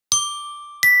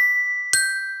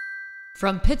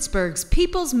From Pittsburgh's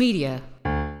People's Media.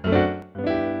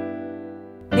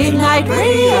 Midnight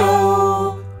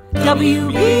Radio,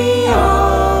 WBRC.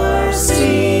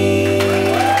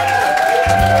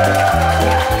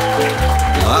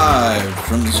 Live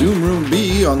from Zoom Room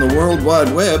B on the World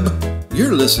Wide Web,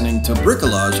 you're listening to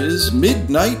Bricolage's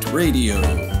Midnight Radio,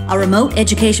 a remote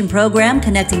education program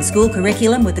connecting school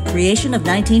curriculum with the creation of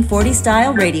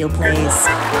 1940s-style radio plays.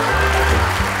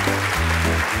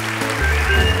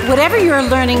 Whatever you're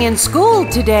learning in school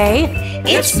today,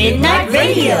 it's Midnight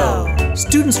Radio.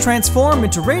 Students transform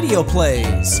into radio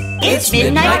plays. It's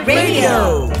Midnight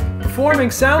Radio.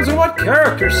 Performing sounds of what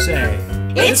characters say.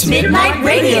 It's Midnight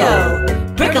Radio.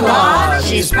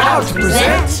 Bricolage is proud to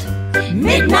present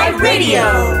Midnight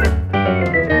Radio.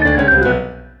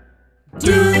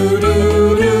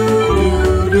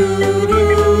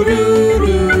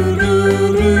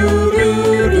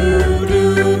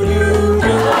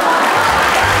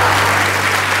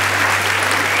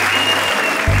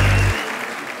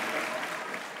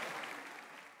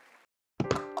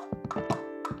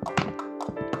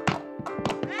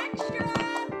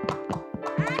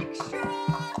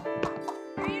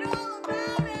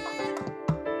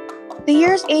 The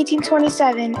year is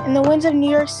 1827, and the winds of New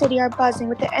York City are buzzing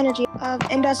with the energy of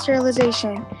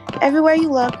industrialization. Everywhere you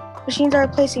look, machines are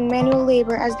replacing manual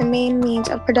labor as the main means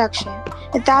of production,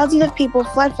 and thousands of people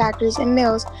flood factories and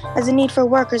mills as the need for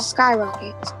workers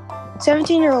skyrockets.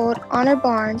 17-year-old Honor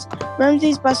Barnes roams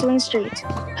these bustling streets,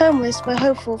 homeless but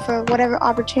hopeful for whatever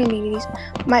opportunities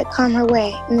might come her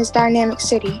way in this dynamic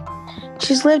city.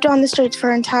 She's lived on the streets for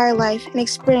her entire life, an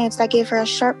experience that gave her a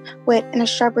sharp wit and a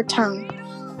sharper tongue.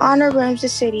 Honor roams the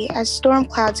city as storm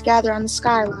clouds gather on the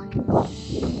skyline.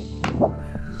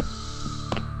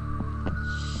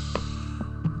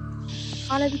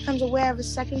 Honor becomes aware of a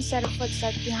second set of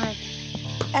footsteps behind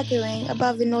her, echoing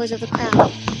above the noise of the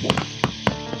crowd.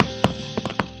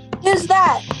 Who's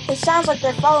that? It sounds like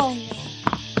they're following me.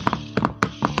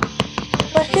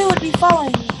 But who would be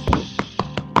following me?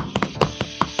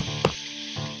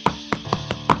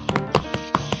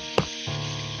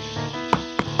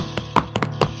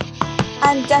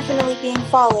 I'm definitely being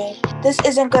followed. This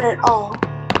isn't good at all.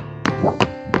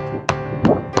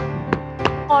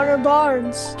 Honor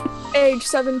Barnes, age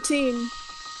 17,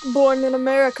 born in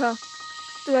America.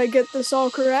 Did I get this all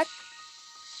correct?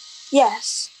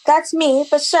 Yes, that's me,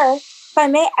 but sir, if I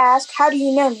may ask, how do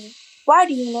you know me? Why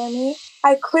do you know me?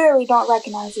 I clearly don't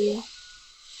recognize you.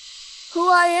 Who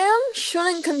I am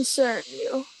shouldn't concern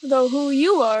you, though who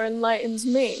you are enlightens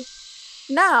me.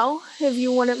 Now, if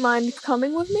you wouldn't mind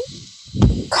coming with me?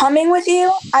 Coming with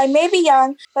you? I may be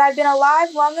young, but I've been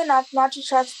alive long enough not to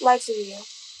trust the likes of you.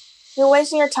 You're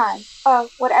wasting your time. Oh,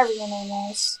 whatever your name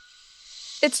is.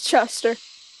 It's Chester.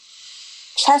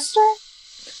 Chester?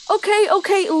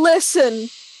 Okay, listen.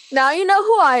 Now you know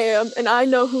who I am, and I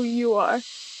know who you are.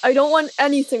 I don't want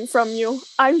anything from you.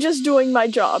 I'm just doing my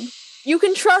job. You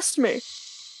can trust me.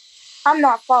 I'm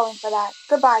not falling for that.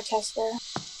 Goodbye, Chester.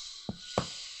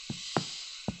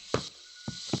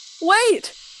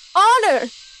 Wait! Honor!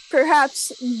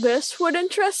 Perhaps this would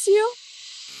interest you?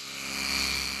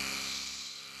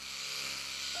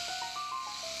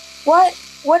 What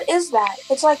is that?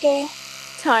 It's like a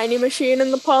tiny machine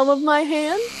in the palm of my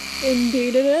hand?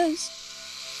 Indeed it is.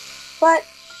 But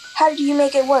how did you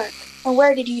make it work? And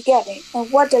where did you get it?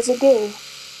 And what does it do?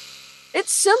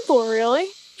 It's simple,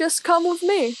 really. Just come with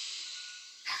me.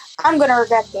 I'm gonna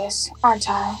regret this, aren't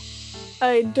I?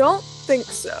 I don't think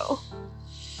so.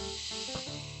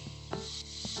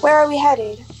 Where are we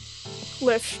headed?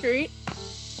 Cliff Street.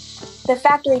 The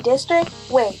factory district?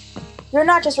 Wait, you're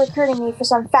not just recruiting me for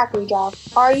some factory job,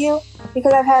 are you?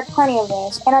 Because I've had plenty of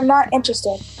those, and I'm not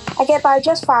interested. I get by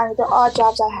just fine with the odd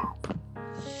jobs I have.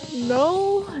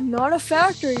 No, not a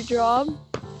factory job.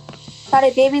 Not a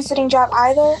babysitting job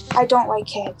either? I don't like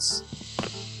kids.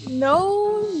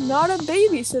 No, not a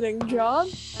babysitting job.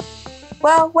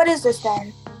 Well, what is this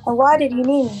then? And why did you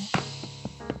need me?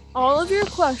 All of your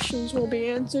questions will be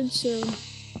answered soon.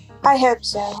 I hope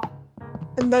so.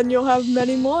 And then you'll have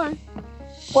many more.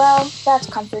 Well, that's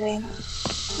comforting.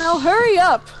 Now hurry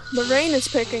up. The rain is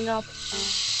picking up.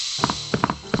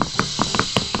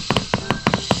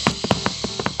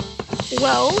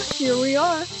 Well, here we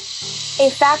are. A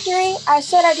factory? I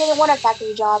said I didn't want a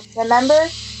factory job, remember?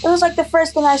 It was like the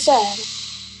first thing I said.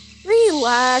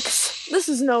 Relax. This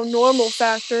is no normal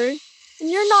factory. And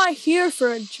you're not here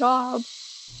for a job.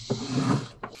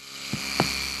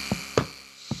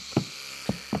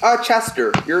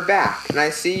 Chester, you're back, and I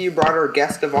see you brought our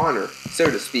guest of honor, so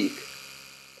to speak.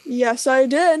 Yes, I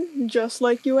did, just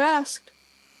like you asked.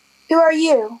 Who are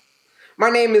you? My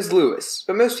name is Lewis,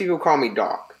 but most people call me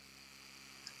Doc.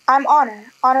 I'm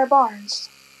Honor Barnes.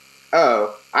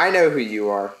 Oh, I know who you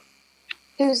are.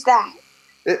 Who's that?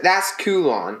 That's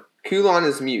Kulon. Kulon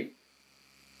is mute.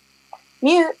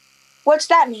 Mute? What's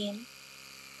that mean?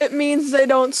 It means they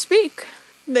don't speak.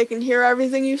 They can hear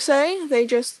everything you say, they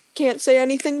just can't say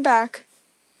anything back.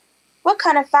 What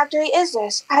kind of factory is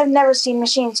this? I've never seen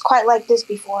machines quite like this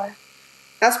before.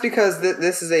 That's because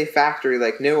this is a factory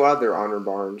like no other, Honor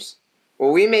Barnes.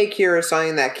 What we make here is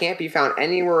something that can't be found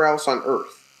anywhere else on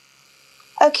Earth.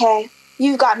 Okay,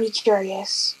 you've got me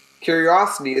curious.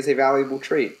 Curiosity is a valuable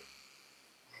trait.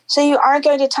 So you aren't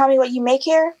going to tell me what you make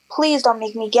here? Please don't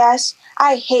make me guess.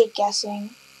 I hate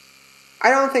guessing. I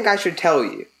don't think I should tell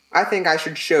you. I think I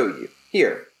should show you.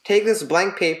 Here, take this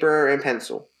blank paper and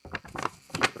pencil.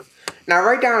 Now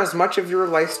write down as much of your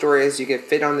life story as you can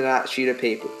fit onto that sheet of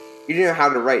paper. You do know how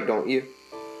to write, don't you?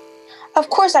 Of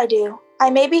course I do. I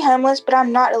may be homeless, but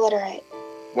I'm not illiterate.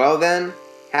 Well then,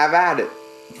 have at it.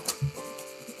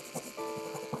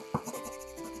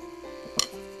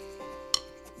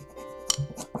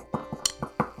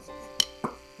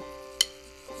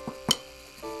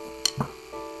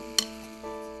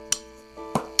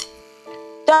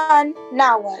 Done.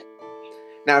 Now what?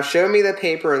 Now show me the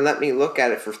paper and let me look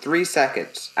at it for 3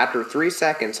 seconds. After 3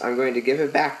 seconds, I'm going to give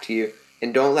it back to you,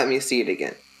 and don't let me see it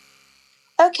again.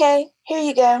 Okay, here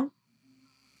you go.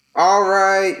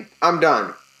 Alright, I'm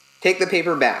done. Take the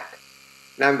paper back.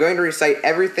 Now I'm going to recite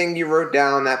everything you wrote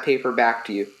down on that paper back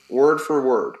to you, word for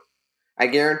word. I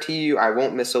guarantee you I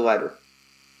won't miss a letter.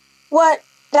 What?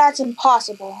 That's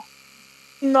impossible.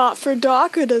 Not for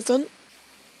Doc, it isn't.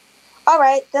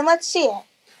 Alright, then let's see it.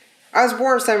 I was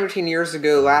born 17 years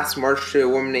ago last March to a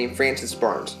woman named Frances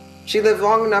Barnes. She lived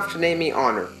long enough to name me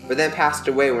Honor, but then passed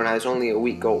away when I was only a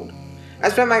week old. I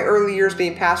spent my early years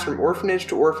being passed from orphanage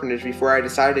to orphanage before I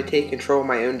decided to take control of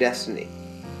my own destiny.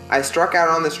 I struck out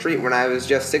on the street when I was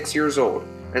just 6 years old,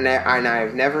 and I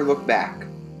have never looked back.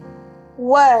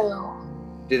 Whoa.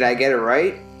 Did I get it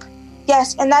right?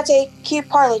 Yes, and that's a cute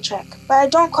parlor trick, but I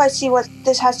don't quite see what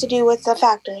this has to do with the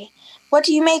factory. What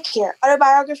do you make here?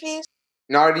 Autobiographies?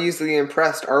 Not easily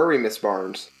impressed, are we, Miss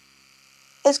Barnes?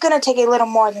 It's gonna take a little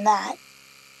more than that.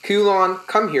 Kulon,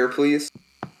 come here, please.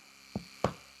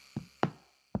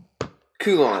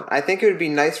 Kulon, I think it would be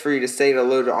nice for you to say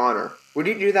hello to Honor. Would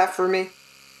you do that for me?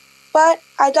 But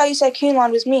I thought you said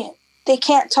Kulon was mute. They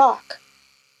can't talk.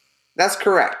 That's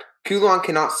correct. Kulon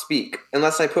cannot speak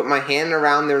unless I put my hand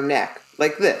around their neck,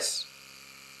 like this.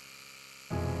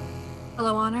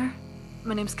 Hello, Honor.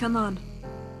 My name's Kunlon.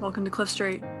 Welcome to Cliff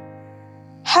Street.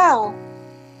 How?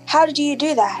 How did you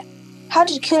do that? How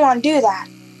did Kulon do that?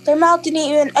 Their mouth didn't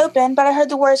even open, but I heard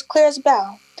the words clear as a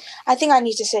bell. I think I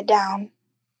need to sit down.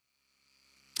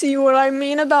 See what I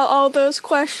mean about all those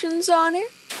questions, Honor?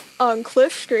 On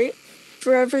Cliff Street,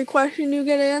 for every question you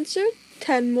get answered,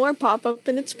 10 more pop up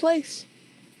in its place.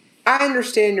 I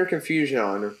understand your confusion,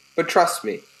 Honor, but trust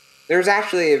me, there's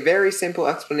actually a very simple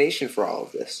explanation for all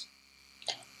of this.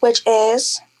 Which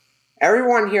is?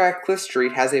 Everyone here at Cliff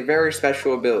Street has a very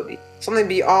special ability, something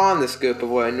beyond the scope of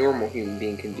what a normal human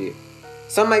being can do.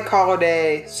 Some might call it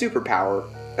a superpower,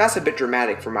 but that's a bit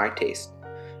dramatic for my taste.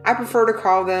 I prefer to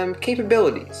call them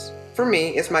capabilities. For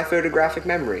me, it's my photographic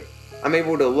memory. I'm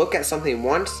able to look at something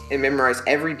once and memorize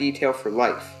every detail for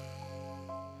life.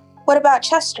 What about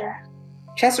Chester?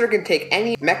 Chester can take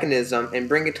any mechanism and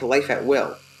bring it to life at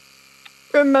will.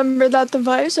 Remember that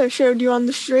device I showed you on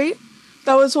the street?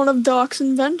 That was one of Doc's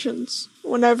inventions.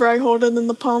 Whenever I hold it in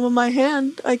the palm of my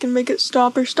hand, I can make it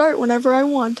stop or start whenever I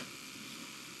want.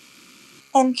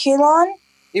 And Kulon?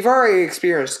 You've already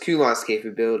experienced Kulon's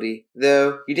capability,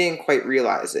 though you didn't quite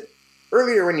realize it.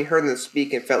 Earlier when you heard them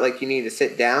speak and felt like you needed to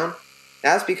sit down,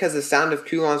 that's because the sound of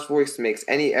Kulon's voice makes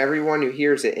everyone who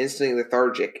hears it instantly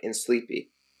lethargic and sleepy.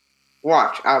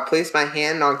 Watch, I'll place my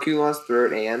hand on Kulon's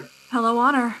throat and... Hello,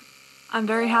 Honor. I'm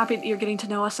very happy that you're getting to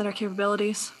know us and our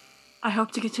capabilities. I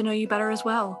hope to get to know you better as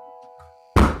well.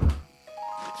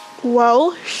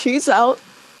 Well, she's out.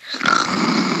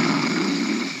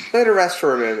 Let her rest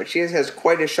for a moment. She has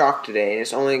quite a shock today, and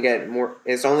it's only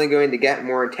going to get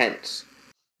more intense.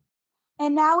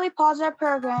 And now we pause our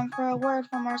program for a word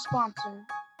from our sponsor.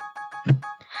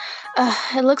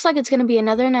 It looks like it's going to be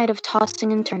another night of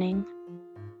tossing and turning.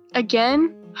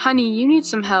 Again? Honey, you need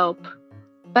some help.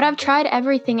 But I've tried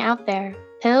everything out there.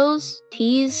 Pills,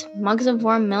 teas, mugs of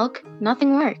warm milk,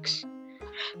 nothing works.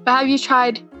 But have you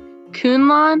tried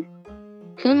Kunlon?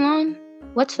 Kunlon?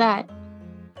 What's that?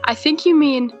 I think you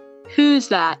mean, who's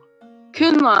that?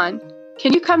 Kunlon,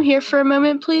 can you come here for a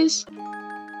moment, please?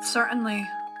 Certainly.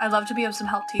 I'd love to be of some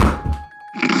help to you.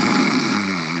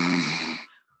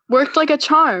 Worked like a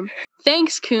charm.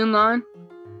 Thanks, Kunlun.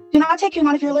 Do not take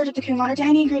Kunlun if you're allergic to Kunlun or to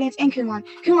any ingredients in Kunlun.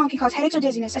 Kunlun can cause headaches or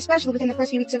dizziness, especially within the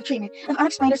first few weeks of treatment. If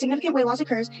unexplained or significant weight loss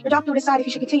occurs, your doctor will decide if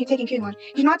you should continue taking Kunlun.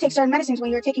 Do not take certain medicines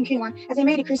when you are taking Kunlun, as they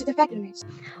may decrease its effectiveness.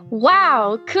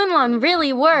 Wow, Kunlun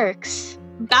really works.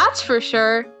 That's for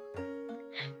sure.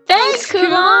 Thanks,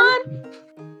 Kunlun!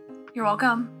 You're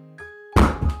welcome.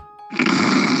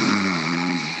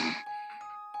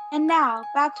 And now,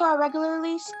 back to our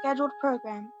regularly scheduled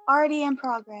program, already in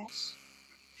progress.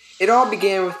 It all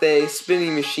began with a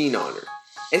spinning machine honor.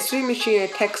 A spinning machine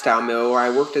at a textile mill where I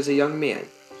worked as a young man.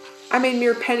 I made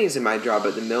mere pennies in my job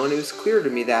at the mill, and it was clear to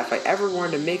me that if I ever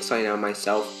wanted to make something out of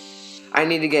myself, I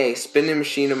needed to get a spinning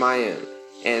machine of my own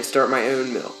and start my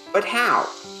own mill. But how?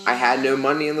 I had no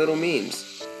money and little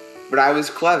means. But I was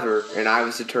clever and I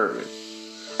was determined.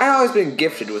 I had always been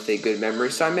gifted with a good memory,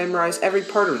 so I memorized every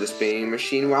part of the spinning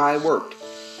machine while I worked.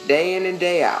 Day in and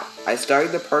day out, I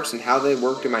studied the parts and how they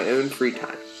worked in my own free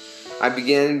time. I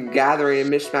began gathering a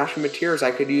mishmash of materials I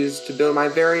could use to build my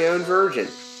very own version.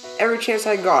 Every chance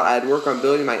I got, I'd work on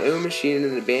building my own machine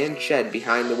in an abandoned shed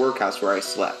behind the workhouse where I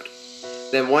slept.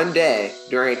 Then one day,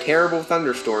 during a terrible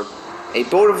thunderstorm, a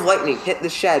bolt of lightning hit the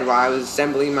shed while I was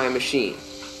assembling my machine.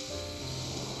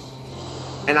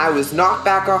 And I was knocked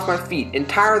back off my feet,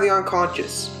 entirely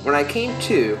unconscious. When I came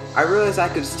to, I realized I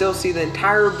could still see the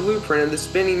entire blueprint of the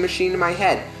spinning machine in my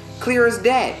head, clear as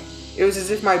day. It was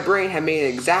as if my brain had made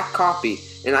an exact copy,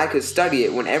 and I could study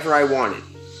it whenever I wanted.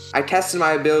 I tested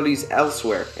my abilities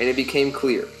elsewhere, and it became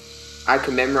clear. I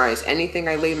could memorize anything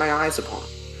I laid my eyes upon.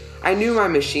 I knew my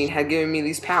machine had given me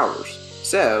these powers,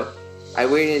 so I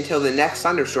waited until the next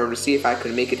thunderstorm to see if I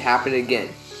could make it happen again.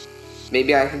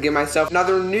 Maybe I could give myself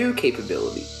another new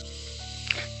capability.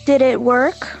 Did it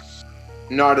work?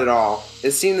 Not at all.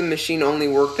 It seemed the machine only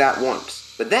worked that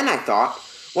once. But then I thought,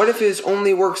 what if it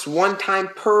only works one time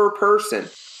per person?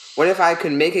 What if I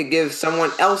could make it give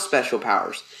someone else special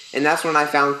powers? And that's when I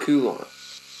found Kunlun.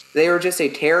 They were just a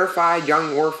terrified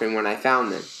young orphan when I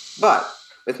found them. But,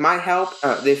 with my help,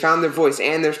 they found their voice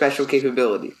and their special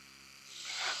capability.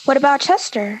 What about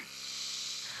Chester?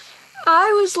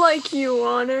 I was like you,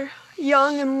 Honor.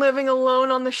 Young and living alone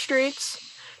on the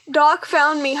streets. Doc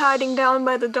found me hiding down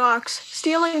by the docks,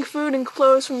 stealing food and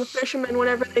clothes from the fishermen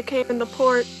whenever they came in the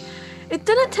port. It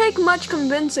didn't take much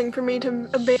convincing for me to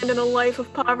abandon a life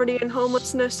of poverty and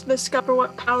homelessness to discover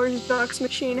what powers Doc's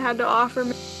machine had to offer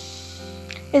me.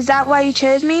 Is that why you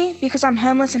chose me? Because I'm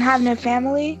homeless and have no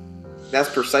family? That's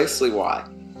precisely why.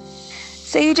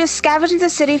 So you just scavenge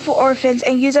the city for orphans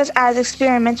and use us as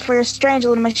experiments for your strange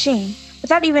little machine,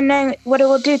 without even knowing what it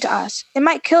will do to us. It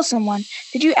might kill someone.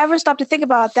 Did you ever stop to think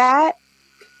about that?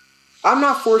 I'm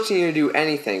not forcing you to do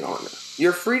anything, Anna.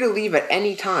 You're free to leave at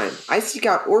any time. I seek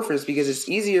out orphans because it's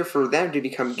easier for them to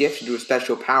become gifted with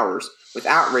special powers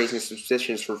without raising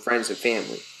suspicions from friends and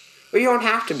family. But you don't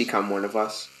have to become one of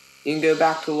us. You can go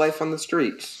back to life on the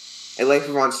streets, a life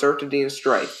of uncertainty and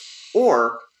strife.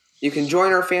 Or you can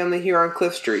join our family here on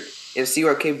Cliff Street and see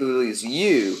what capabilities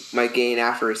you might gain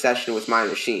after a session with my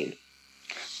machine.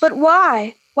 But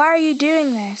why? Why are you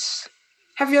doing this?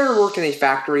 Have you ever worked in a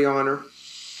factory, Honor?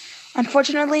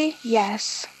 Unfortunately,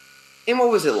 yes. And what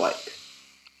was it like?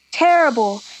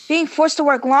 Terrible. Being forced to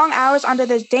work long hours under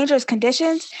those dangerous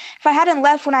conditions. If I hadn't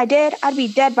left when I did, I'd be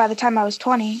dead by the time I was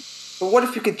 20. But what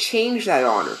if you could change that,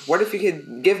 Honor? What if you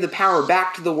could give the power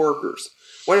back to the workers?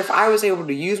 What if I was able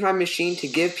to use my machine to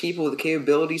give people the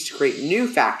capabilities to create new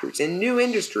factories and new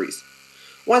industries?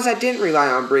 Ones that didn't rely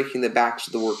on breaking the backs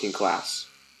of the working class.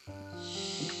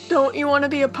 Don't you want to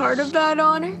be a part of that,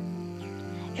 Honor?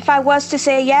 If I was to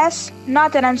say yes,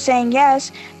 not that I'm saying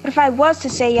yes, but if I was to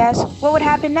say yes, what would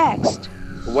happen next?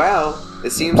 Well, it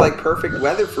seems like perfect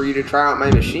weather for you to try out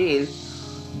my machine.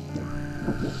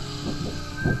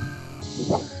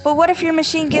 But what if your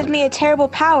machine gives me a terrible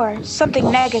power, something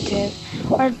negative,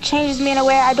 or changes me in a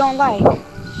way I don't like?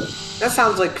 That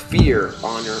sounds like fear,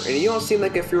 Honor, and you don't seem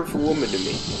like a fearful woman to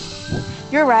me.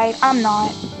 You're right, I'm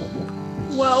not.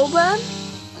 Well then?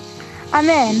 I'm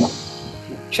in.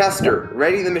 Chester,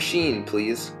 ready the machine,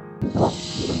 please.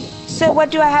 So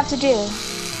what do I have to do?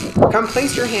 Come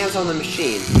place your hands on the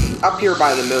machine, up here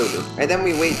by the motor, and then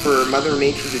we wait for Mother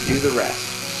Nature to do the rest.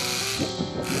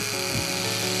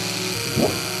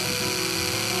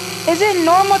 Is it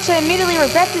normal to immediately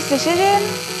regret this decision?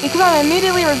 Because I'm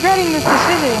immediately regretting this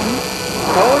decision.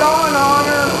 Hold on,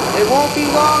 Honor. It won't be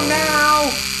long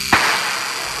now.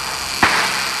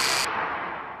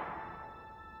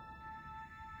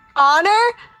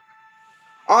 Honor?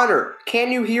 Honor,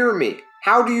 can you hear me?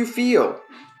 How do you feel?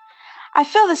 I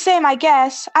feel the same, I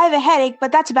guess. I have a headache,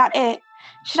 but that's about it.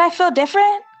 Should I feel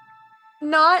different?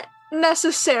 Not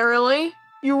necessarily.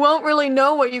 You won't really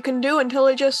know what you can do until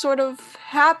it just sort of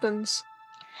happens.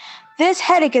 This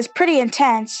headache is pretty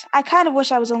intense. I kind of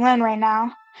wish I was alone right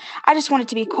now. I just want it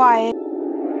to be quiet.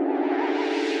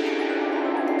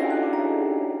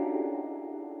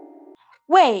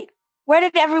 Wait, where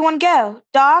did everyone go?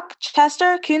 Doc,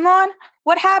 Chester, Kunlon?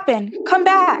 What happened? Come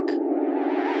back.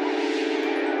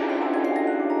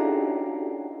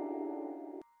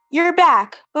 You're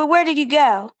back, but where did you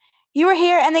go? You were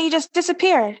here and then you just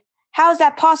disappeared. How is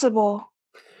that possible?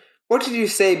 What did you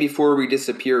say before we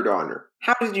disappeared, Honor?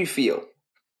 How did you feel?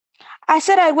 I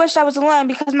said I wished I was alone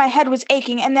because my head was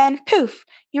aching, and then, poof,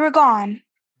 you were gone.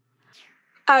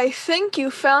 I think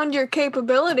you found your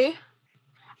capability.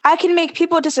 I can make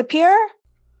people disappear?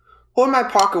 Hold my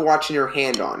pocket watch in your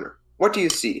hand, Honor. What do you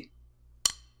see?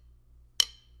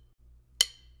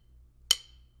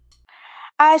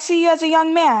 I see you as a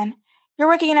young man. You're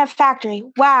working in a factory.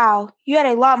 Wow, you had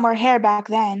a lot more hair back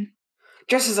then.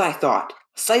 Just as I thought.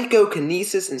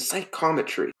 Psychokinesis and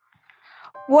psychometry.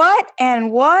 What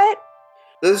and what?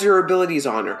 Those are your abilities,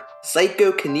 Honor.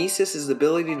 Psychokinesis is the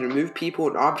ability to move people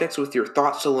and objects with your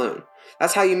thoughts alone.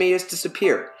 That's how you made us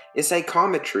disappear. And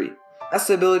psychometry, that's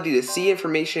the ability to see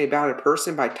information about a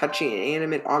person by touching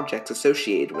inanimate objects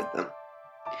associated with them.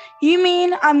 You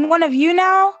mean I'm one of you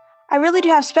now? I really do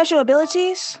have special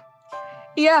abilities?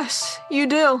 Yes, you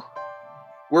do.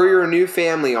 We're your new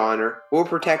family, Honor. We'll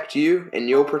protect you, and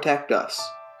you'll protect us.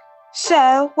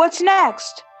 So, what's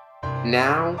next?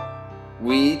 Now,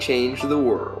 we change the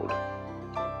world.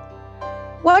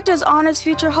 What does Honor's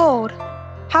future hold?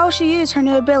 How will she use her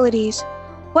new abilities?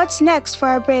 What's next for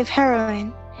our brave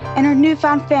heroine and her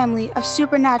newfound family of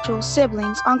supernatural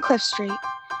siblings on Cliff Street?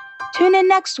 Tune in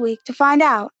next week to find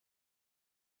out.